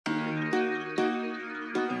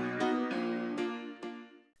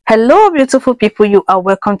Hello beautiful people, you are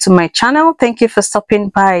welcome to my channel. Thank you for stopping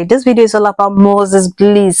by. This video is all about Moses,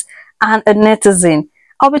 Bliss and a netizen.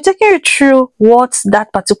 I'll be taking you through what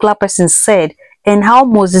that particular person said and how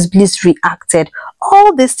Moses Bliss reacted.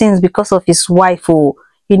 All these things because of his wife. Oh,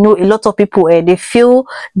 you know, a lot of people they feel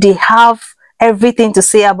they have everything to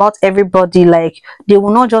say about everybody. Like they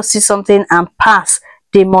will not just see something and pass.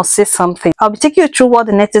 They must say something. I'll be taking you through what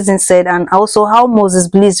the netizen said and also how Moses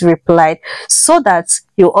Bliss replied, so that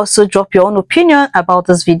you also drop your own opinion about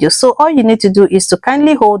this video. So all you need to do is to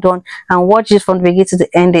kindly hold on and watch it from the beginning to the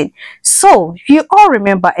ending. So you all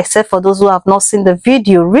remember, except for those who have not seen the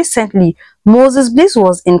video, recently Moses Bliss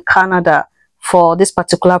was in Canada for this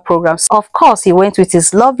particular program. So of course, he went with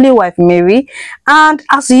his lovely wife Mary, and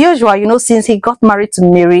as usual, you know, since he got married to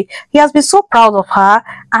Mary, he has been so proud of her,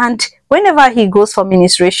 and whenever he goes for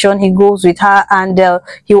ministration, he goes with her, and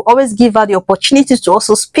he will always give her the opportunity to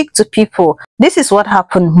also speak to people. This is what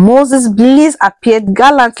happened. Moses Bliss appeared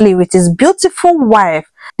gallantly with his beautiful wife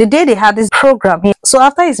the day they had this program. So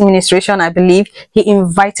after his ministration, I believe he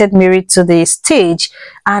invited Mary to the stage,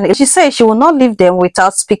 and she said she will not leave them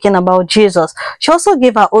without speaking about Jesus. She also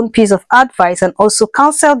gave her own piece of advice and also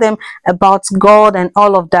counseled them about God and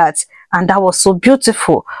all of that. And that was so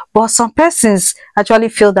beautiful. But some persons actually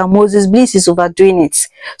feel that Moses Bliss is overdoing it.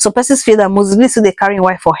 Some persons feel that Moses Bliss is carrying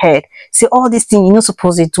wife for head. Say all these things you're not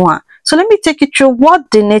supposed to do. So let me take you through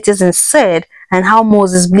what the netizen said and how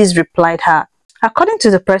Moses Bliss replied her. According to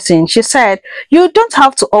the person, she said, "You don't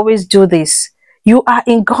have to always do this. You are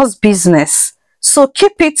in God's business. So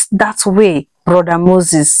keep it that way, brother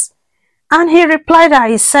Moses." And he replied her,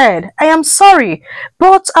 he said, "I am sorry,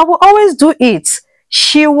 but I will always do it.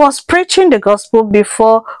 She was preaching the gospel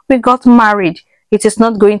before we got married. It is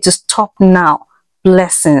not going to stop now.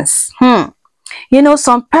 Blessings." You know,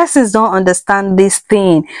 some persons don't understand this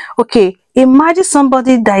thing. Okay, imagine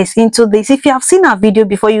somebody that is into this. If you have seen her video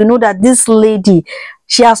before, you know that this lady,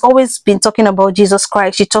 she has always been talking about Jesus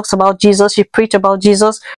Christ. She talks about Jesus. She preach about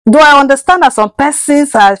Jesus. Though I understand that some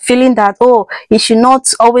persons are feeling that, oh, he should not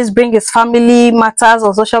always bring his family matters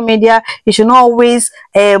on social media. He should not always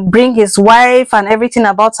bring his wife and everything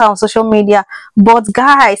about her on social media. But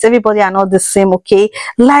guys, everybody are not the same, okay?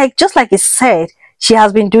 Like, just like he said, she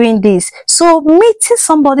has been doing this. So meeting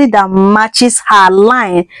somebody that matches her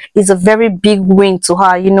line is a very big win to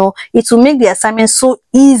her. You know, it will make the assignment so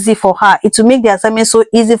easy for her. It will make the assignment so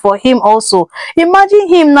easy for him also. Imagine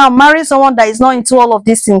him now marrying someone that is not into all of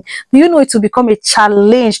these things. Do you know it will become a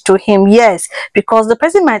challenge to him? Yes, because the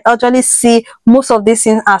person might actually see most of these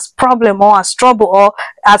things as problem or as trouble or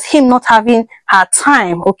as him not having her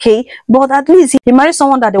time, okay? But at least he married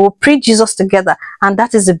someone that they will preach Jesus together, and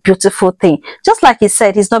that is a beautiful thing. Just like he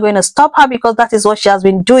said, he's not going to stop her because that is what she has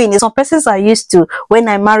been doing. Some persons are used to, when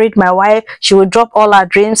I married my wife, she would drop all her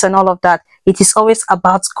dreams and all of that. It is always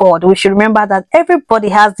about God. We should remember that everybody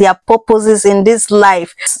has their purposes in this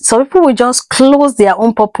life. So people will just close their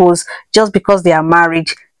own purpose just because they are married.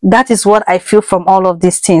 That is what I feel from all of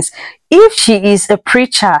these things. If she is a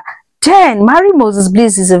preacher, then marrying Moses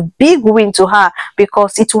Bliss is a big win to her,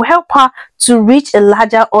 because it will help her to reach a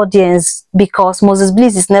larger audience, because Moses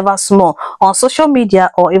Bliss is never small on social media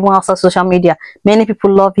or even outside social media. Many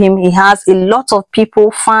people love him. He has a lot of people,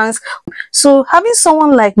 fans. So having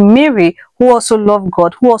someone like Mary, who also love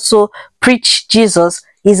God, who also preach Jesus,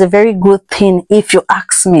 is a very good thing, if you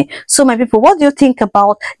ask me. So my people, what do you think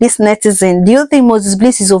about this netizen? Do you think Moses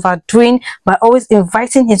Bliss is overdoing by always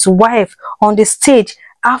inviting his wife on the stage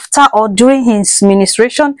after or during his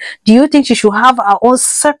ministration? Do you think she should have her own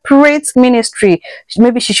separate ministry?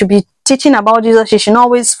 Maybe she should be teaching about Jesus. She should not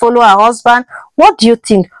always follow her husband. What do you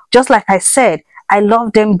think? Just like I said, I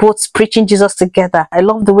love them both preaching Jesus together. I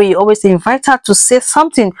love the way you always invite her to say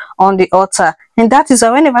something on the altar. And that is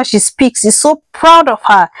why whenever she speaks, he's so proud of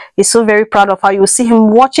her. He's so very proud of her. You see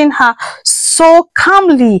him watching her so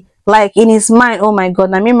calmly, like in his mind, oh my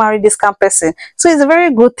God, let me marry this kind of person. So it's a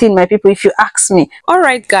very good thing, my people, if you ask me. All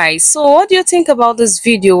right guys, so what do you think about this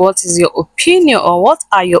video? What is your opinion, or what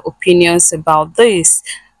are your opinions about this?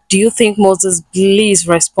 Do you think Moses Bliss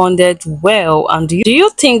responded well? And do you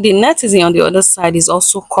think the netizen on the other side is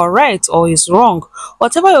also correct or is wrong?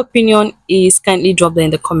 Whatever your opinion is, kindly drop them in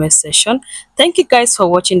the comment section. Thank you guys for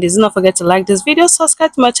watching this. Do not forget to like this video,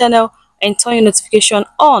 subscribe to my channel, and turn your notification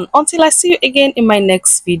on. Until I see you again in my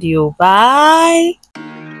next video. Bye.